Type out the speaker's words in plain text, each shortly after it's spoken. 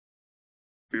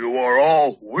You are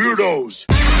all weirdos.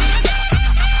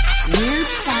 Weird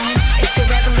science is the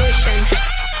revolution.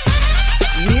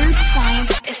 Weird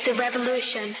science is the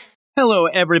revolution. Hello,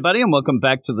 everybody, and welcome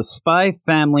back to the Spy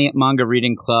Family Manga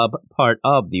Reading Club, part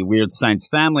of the Weird Science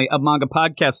family of manga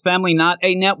podcast family, not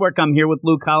a network. I'm here with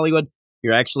Luke Hollywood.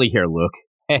 You're actually here, Luke.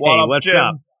 Hey, what's Jim?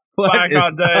 up? What Back is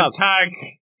on the up? attack.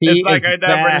 He It's like is I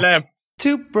never back. left.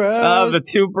 Two bros. Oh, the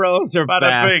two bros are Bada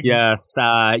back. bing. Yes.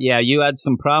 Yeah, you had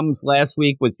some problems last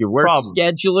week with your work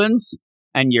schedulings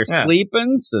and your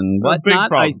sleepings and They're big whatnot.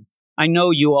 problems. I know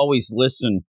you always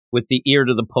listen with the ear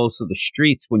to the pulse of the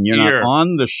streets when you're not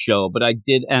on the show, but I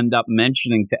did end up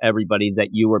mentioning to everybody that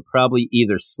you were probably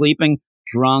either sleeping,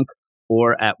 drunk,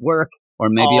 or at work, or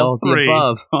maybe all three. the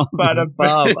above. All the Bada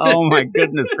above. bing. Oh, my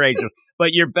goodness gracious. But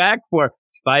you're back for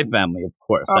Spy Family, of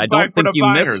course. I'm I don't back for think the you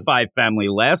bangers. missed Spy Family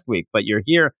last week, but you're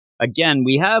here again.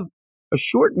 We have a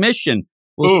short mission.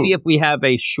 We'll see if we have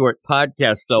a short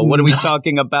podcast, though. What are we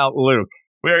talking about, Luke?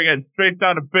 We're getting straight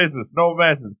down to business. No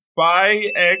messing. Spy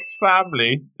X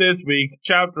Family. This week,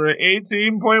 chapter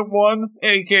 18.1,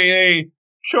 a.k.a.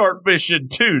 Short Mission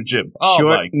 2, Jim. Oh,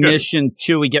 Short my goodness. Mission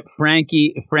 2. We get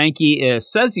Frankie. Frankie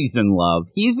says he's in love.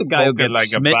 He's a guy who Smoking gets like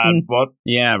smitten. a bad butt.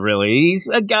 Yeah, really. He's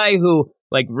a guy who,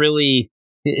 really,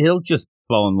 he'll just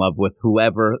fall in love with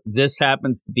whoever. This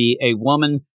happens to be a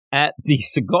woman at the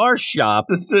cigar shop.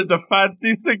 The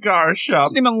fancy cigar shop.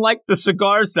 Doesn't even like the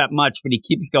cigars that much, but he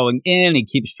keeps going in. He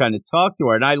keeps trying to talk to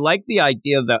her. And I like the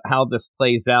idea that how this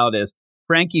plays out is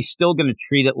Frankie's still going to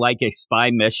treat it like a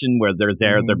spy mission where they're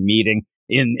there, they're meeting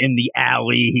in the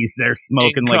alley. He's there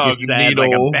smoking, like you said,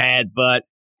 like a bad butt.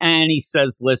 And he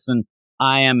says, listen,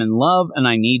 I am in love and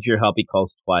I need your help. He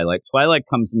calls Twilight. Twilight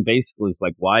comes and basically is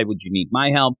like, why would you need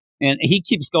my help? And he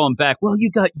keeps going back, well, you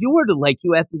got Yor to like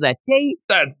you after that date.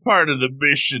 That's part of the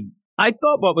mission. I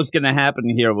thought what was going to happen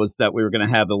here was that we were going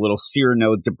to have a little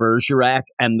Cyrano de Bergerac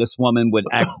and this woman would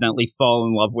accidentally fall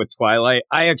in love with Twilight.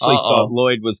 I actually thought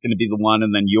Lloyd was going to be the one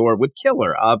and then Yor would kill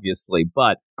her, obviously.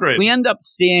 But we end up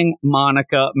seeing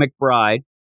Monica McBride,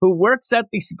 who works at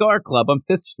the cigar club on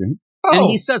 5th Street. And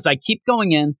he says, I keep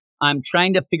going in. I'm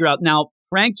trying to figure out. Now,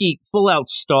 Frankie, full out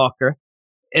stalker.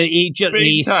 He's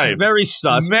very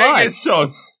sus. Mega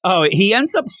sus. Oh, he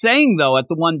ends up saying, though, at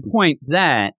the one point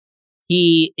that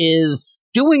he is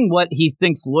doing what he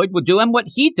thinks Lloyd would do and what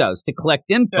he does to collect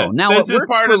info. Yeah, now, this it is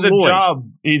works part for of the Lloyd. job.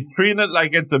 He's treating it like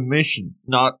it's a mission,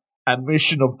 not a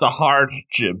mission of the heart,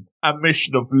 Jim. A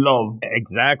mission of love.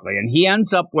 Exactly. And he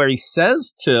ends up where he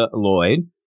says to Lloyd,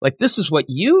 like, this is what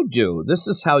you do. This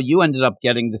is how you ended up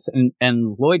getting this.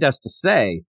 And Lloyd has to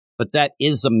say, but that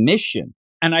is a mission.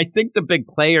 And I think the big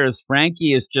player is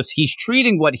Frankie is just, he's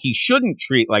treating what he shouldn't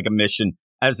treat like a mission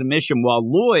as a mission, while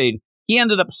Lloyd, he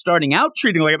ended up starting out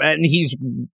treating like, and he's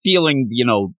feeling,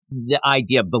 the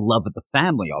idea of the love of the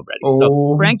family already.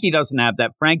 So Frankie doesn't have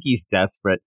that. Frankie's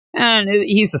desperate, and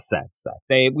he's a sad sack.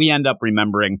 We end up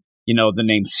remembering, the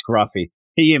name Scruffy.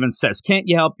 He even says, can't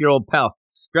you help your old pal?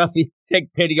 Scruffy,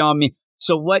 take pity on me.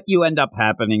 So what you end up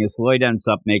happening is Lloyd ends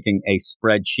up making a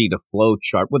spreadsheet, a flow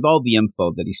chart with all the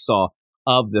info that he saw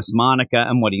of this Monica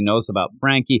and what he knows about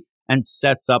Frankie, and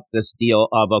sets up this deal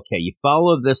of, okay, you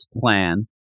follow this plan,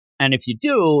 and if you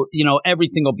do,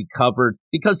 everything will be covered,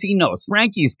 because he knows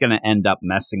Frankie's going to end up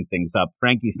messing things up.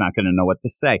 Frankie's not going to know what to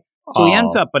say. So he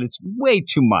ends up, but it's way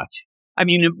too much. I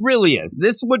mean, it really is.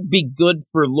 This would be good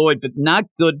for Lloyd, but not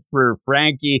good for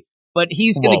Frankie, but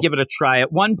he's going to give it a try.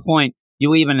 At one point,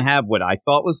 you even have what I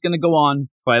thought was going to go on,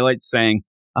 Twilight saying,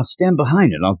 I'll stand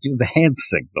behind it. I'll do the hand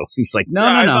signals. He's like, no.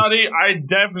 I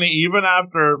definitely, even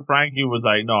after Frankie was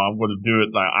like, no, I'm going to do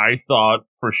it, like, I thought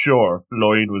for sure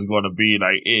Lloyd was going to be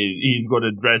like, he's going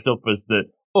to dress up as the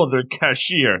other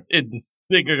cashier in the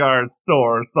cigar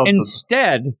store or something.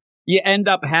 Instead, you end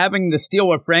up having this deal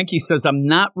where Frankie says, I'm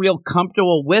not real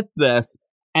comfortable with this,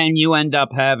 and you end up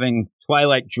having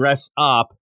Twilight dress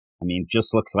up. I mean,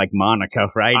 just looks like Monica,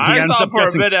 right? I thought for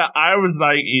a minute, I was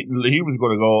like, he was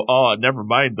going to go, oh, never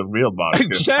mind the real Monica.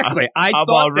 Exactly. I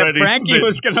thought that Frankie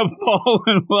was going to fall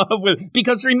in love with,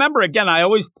 because remember, again, I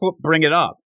always bring it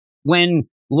up. When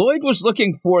Lloyd was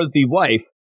looking for the wife,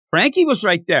 Frankie was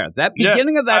right there. That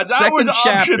beginning of that second was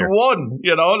chapter. Option one,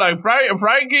 like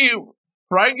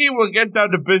Frankie will get down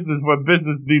to business when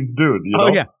business needs doing, Oh,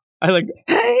 yeah. I like,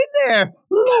 hey there,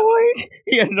 Lloyd.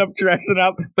 He ended up dressing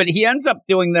up, but he ends up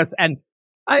doing this, and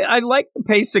I like the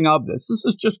pacing of this. This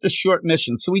is just a short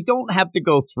mission, so we don't have to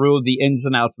go through the ins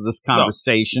and outs of this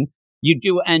conversation. No. You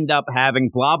do end up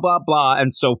having blah, blah, blah,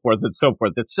 and so forth and so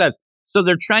forth. It says, so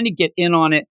they're trying to get in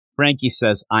on it. Frankie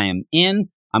says, I am in.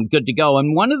 I'm good to go.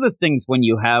 And one of the things when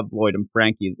you have Lloyd and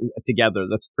Frankie together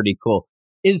that's pretty cool,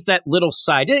 is that little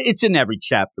side. It's in every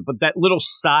chapter, but that little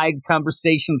side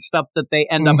conversation stuff that they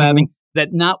end up having, that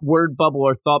not word bubble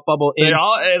or thought bubble.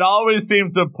 It always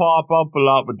seems to pop up a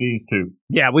lot with these two.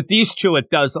 Yeah, with these two, it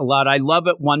does a lot. I love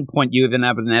at one point you even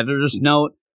have an editor's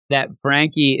note that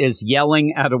Frankie is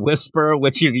yelling at a whisper,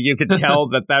 which you could tell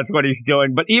that that's what he's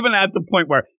doing. But even at the point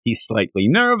where he's slightly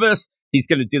nervous, he's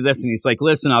going to do this, and he's like,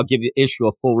 listen, I'll issue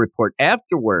a full report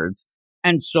afterwards.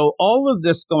 And so all of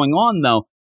this going on, though,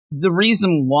 the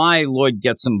reason why Lloyd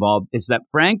gets involved is that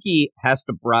Frankie has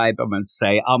to bribe him and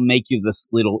say, I'll make you this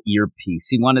little earpiece.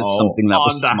 He wanted something that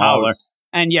was smaller. House.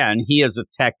 And yeah, and he is a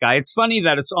tech guy. It's funny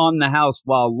that it's on the house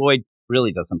while Lloyd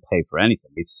really doesn't pay for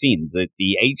anything. We've seen that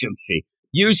the agency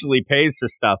usually pays for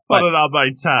stuff. But put it on my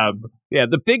tab. Yeah,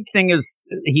 the big thing is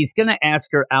he's going to ask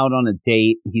her out on a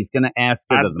date. He's going to ask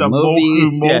her at to the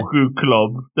movies. Moku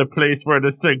Club, the place where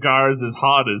the cigars is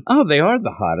hottest. Oh, they are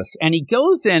the hottest. And he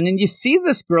goes in, and you see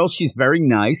this girl. She's very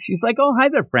nice. She's like, oh, hi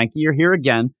there, Frankie. You're here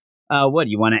again. What, do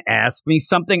you want to ask me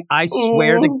something? I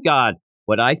swear to God,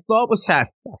 what I thought was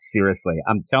seriously,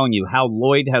 I'm telling you, how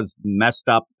Lloyd has messed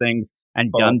up things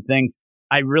and done things.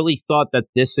 I really thought that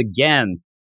this, again,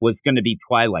 was going to be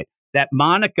Twilight. That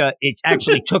Monica, it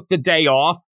actually took the day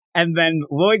off, and then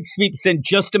Lloyd sweeps in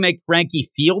just to make Frankie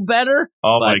feel better.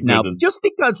 Oh, my goodness. Now, just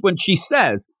because when she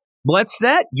says, what's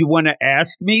that? You want to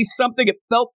ask me something? It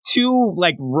felt too,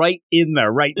 like, right in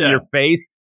there, right in your face.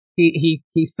 He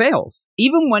fails.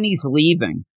 Even when he's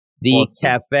leaving the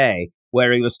cafe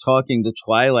where he was talking to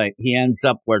Twilight, he ends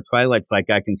up where Twilight's like,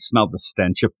 I can smell the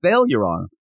stench of failure on him.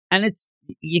 And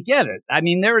you get it. I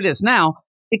mean, there it is now.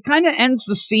 It kind of ends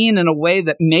the scene in a way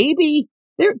that maybe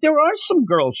there are some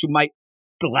girls who might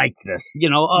like this. You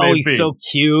know, oh, maybe. He's so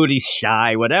cute, he's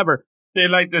shy, whatever. They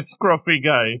like the scruffy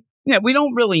guy. Yeah, we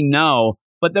don't really know.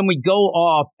 But then we go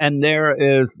off, and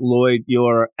there is Lloyd,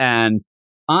 Yor, and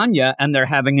Anya, and they're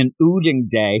having an outing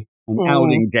day,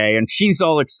 outing day, and she's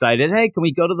all excited. Hey, can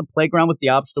we go to the playground with the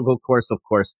obstacle course? Of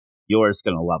course. Yor's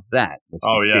going to love that, which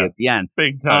we see at the end.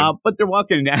 Big time. But they're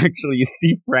walking, and actually, you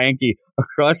see Frankie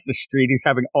across the street. He's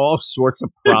having all sorts of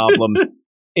problems.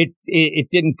 It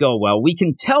didn't go well. We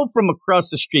can tell from across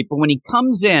the street, but when he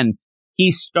comes in,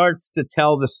 he starts to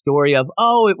tell the story of,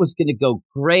 oh, it was going to go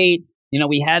great. You know,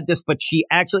 we had this, but he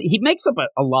makes up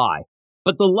a lie.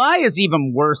 But the lie is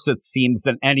even worse, it seems,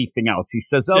 than anything else. He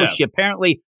says, she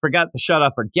apparently forgot to shut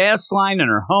off her gas line in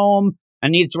her home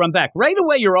and needed to run back. Right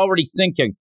away, you're already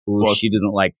thinking, ooh, she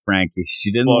didn't like Frankie.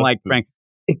 She didn't like Frank.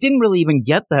 It didn't really even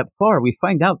get that far. We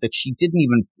find out that she didn't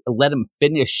even let him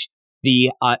finish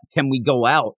the can we go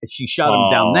out? She shut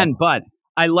him down then. But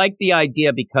I like the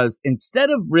idea because instead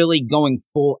of really going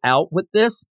full out with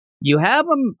this, you have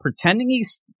him pretending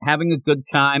he's having a good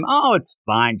time. Oh, it's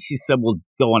fine. She said we'll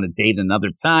go on a date another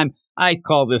time. I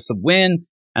call this a win.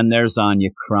 And there's Anya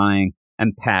crying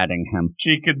and patting him.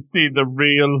 She can see the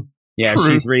real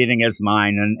truth. She's reading his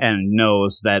mind and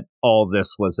knows that all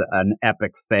this was an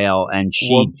epic fail, and she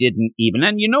didn't even.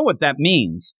 And you know what that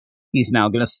means? He's now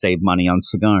going to save money on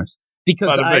cigars.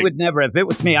 Because I would never, if it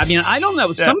was me. I mean, I don't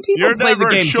know. Some people play the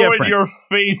game different. You're never showing your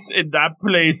face in that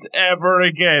place ever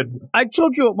again. I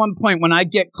told you at one point, when I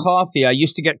get coffee, I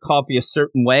used to get coffee a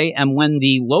certain way. And when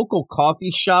the local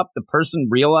coffee shop, the person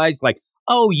realized, like,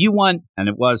 oh, you want, and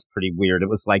it was pretty weird. It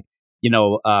was like,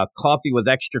 coffee with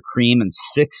extra cream and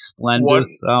 6 Splendas.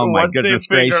 My goodness gracious. Once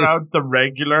they figure out the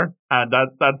regular, and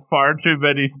that's far too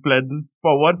many Splendas,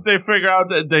 but once they figure out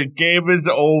that the game is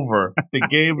over, the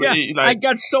game, I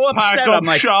got so upset. Pack up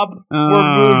shop,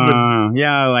 we're moving.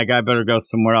 Yeah, like I better go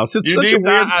somewhere else. It's such a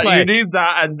weird play. You need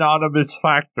that anonymous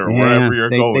factor wherever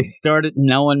you're going. They started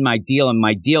knowing my deal,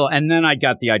 and then I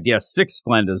got the idea 6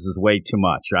 Splendas is way too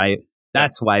much, right?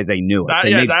 That's why they knew it.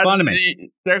 They made fun of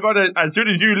me. They're gonna, as soon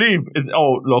as you leave,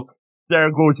 look,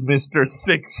 there goes Mr.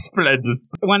 6 Splendas.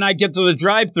 When I get to the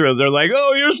drive-thru, they're like,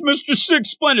 oh, here's Mr.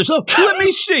 6 Splendas. Oh,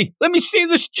 let me see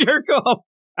this jerk off.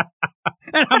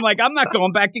 And I'm like, I'm not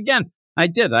going back again. I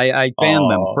did. I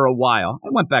banned them for a while.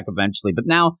 I went back eventually, but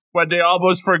now. But they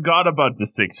almost forgot about the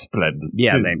 6 Splendas.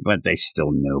 Yeah, but they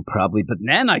still knew probably. But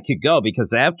then I could go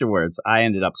because afterwards I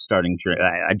ended up starting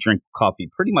I drink coffee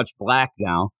pretty much black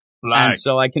now. And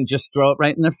so I can just throw it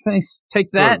right in their face. Take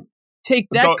that. Take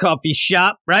that, coffee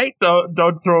shop, right? So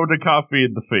don't throw the coffee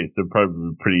in the face. They're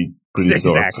probably pretty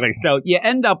exactly. So you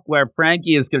end up where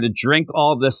Frankie is going to drink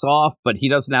all this off, but he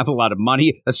doesn't have a lot of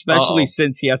money, especially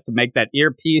since he has to make that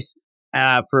earpiece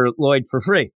for Lloyd for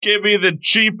free. Give me the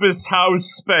cheapest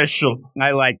house special.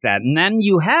 I like that. And then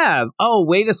you have,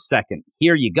 wait a second.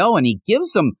 Here you go. And he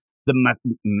gives him the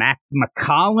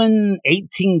Macallan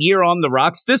 18-year on the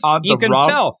rocks. This you can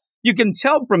tell. You can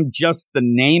tell from just the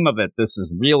name of it. This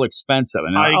is real expensive.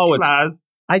 And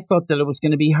I thought that it was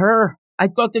going to be her. I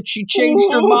thought that she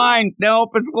changed her mind. Nope,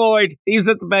 it's Lloyd. He's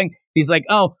at the bank. He's like,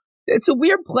 oh, it's a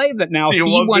weird play that now he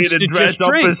wants to dress just up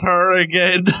drink. as her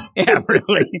again. Yeah,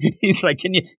 really. He's like,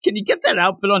 can you get that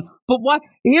outfit on? But why?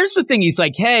 Here's the thing. He's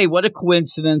like, hey, what a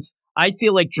coincidence. I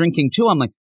feel like drinking too. I'm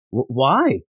like,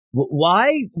 why?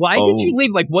 Why did you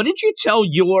leave? Like, what did you tell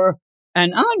Yor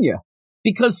and Anya?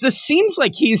 Because this seems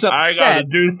like he's upset. I gotta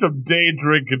do some day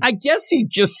drinking. I guess he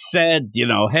just said,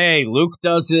 hey, Luke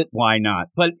does it, why not?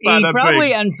 But he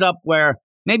probably ends up where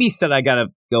maybe he said, I gotta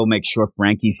go make sure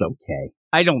Frankie's okay.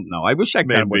 I don't know. I wish I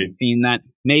kind of would have seen that.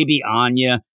 Maybe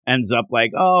Anya ends up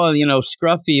like, oh,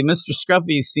 Scruffy, Mr.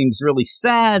 Scruffy seems really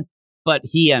sad, but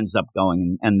he ends up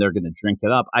going and they're gonna drink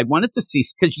it up. I wanted to see,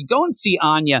 because you go and see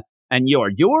Anya and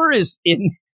Yor. Yor is in,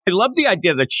 I love the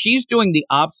idea that she's doing the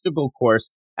obstacle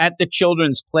course at the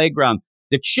children's playground.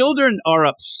 The children are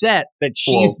upset that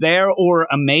she's there or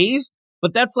amazed,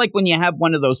 but that's like when you have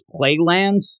one of those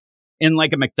playlands in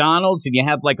like a McDonald's and you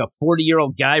have like a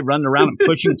 40-year-old guy running around and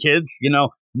pushing kids,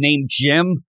 named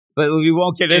Jim. But we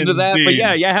won't get into that. But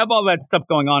yeah, you have all that stuff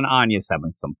going on. Anya's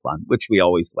having some fun, which we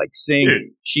always like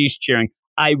seeing. She's cheering.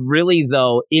 I really,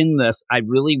 though, in this, I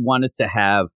really wanted to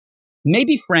have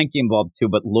maybe Frankie involved too,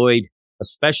 but Lloyd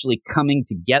especially coming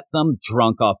to get them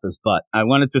drunk off his butt. I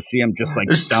wanted to see him just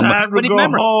like stumble. But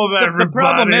remember, the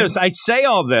problem is, I say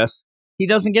all this, he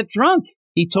doesn't get drunk.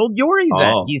 He told Yori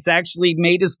that. He's actually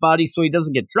made his body so he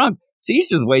doesn't get drunk. So he's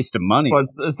just wasting money. But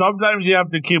sometimes you have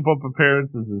to keep up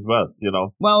appearances as well,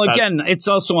 Well, again, it's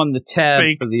also on the tab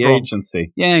for the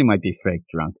agency. Yeah, he might be fake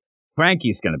drunk.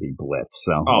 Frankie's going to be blitzed,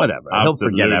 so whatever.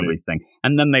 Absolutely. He'll forget everything.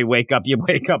 And then you wake up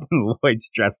and Lloyd's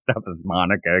dressed up as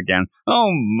Monica again. Oh,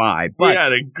 my. We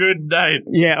had a good night.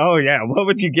 Yeah, What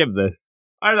would you give this?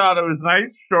 I thought it was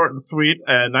nice, short and sweet.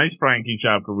 Nice Frankie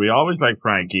chapter. We always like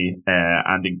Frankie.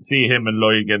 And to see him and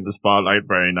Lloyd get in the spotlight,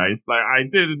 very nice. Like, I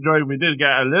did enjoy, we did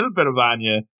get a little bit of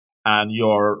Anya and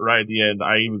Yor right at the end.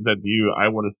 I even said to you, I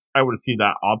want to see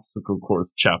that obstacle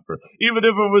course chapter. Even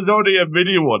if it was only a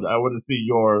mini one, I want to see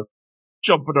Yor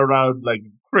jumping around like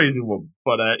a crazy woman.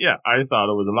 But I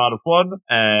thought it was a lot of fun.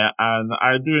 And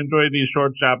I do enjoy these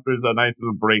short chapters, a nice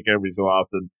little break every so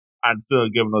often, and still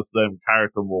giving us them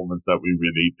character moments that we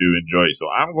really do enjoy. So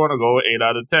I'm going to go 8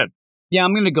 out of 10. Yeah,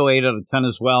 I'm going to go 8 out of 10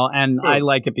 as well. And I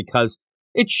like it because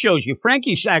it shows you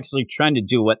Frankie's actually trying to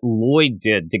do what Lloyd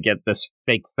did to get this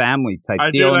fake family type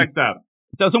deal. I do like that.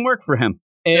 It doesn't work for him.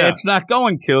 Yeah. It's not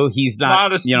going to. He's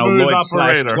not a Lloyd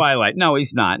 / Twilight. No,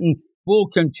 he's not. And we'll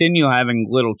continue having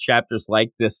little chapters like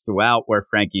this throughout where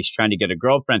Frankie's trying to get a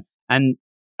girlfriend. And,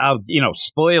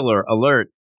 spoiler alert,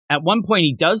 at one point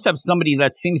he does have somebody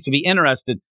that seems to be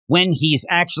interested when he's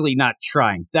actually not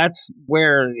trying. That's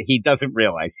where he doesn't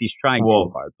realize he's trying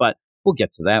too hard. But we'll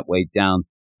get to that way down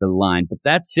the line. But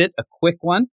that's it. A quick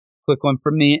one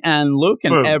from me and Luke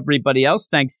and everybody else.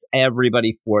 Thanks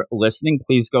everybody for listening.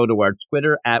 Please go to our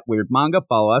Twitter at Weird Manga.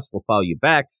 Follow us. We'll follow you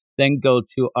back. Then go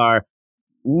to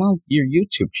your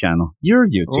YouTube channel. Your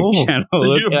YouTube channel.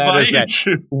 Look at us at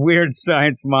Weird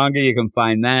Science Manga. You can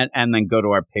find that. And then go to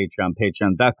our Patreon,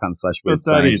 patreon.com/Weird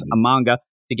Science Manga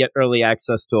to get early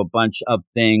access to a bunch of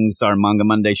things. Our Manga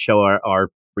Monday show, our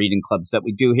reading clubs that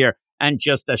we do here. And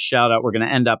just a shout out, we're going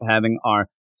to end up having our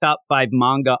top 5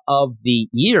 manga of the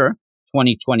year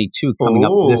 2022 coming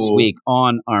up this week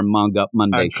on our Manga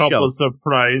Monday show. A couple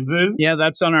surprises. Yeah,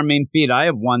 that's on our main feed. I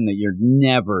have one that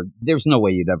there's no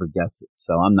way you'd ever guess it.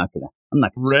 So I'm not gonna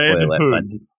spoil it. But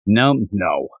no.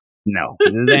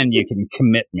 Then you can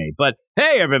commit me. But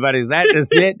hey, everybody, that is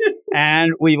it.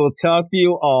 And we will talk to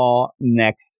you all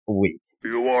next week.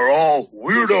 You are all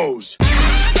weirdos.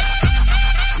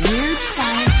 Weird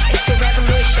science is the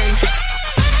revolution.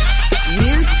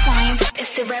 Weird science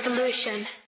is the revolution.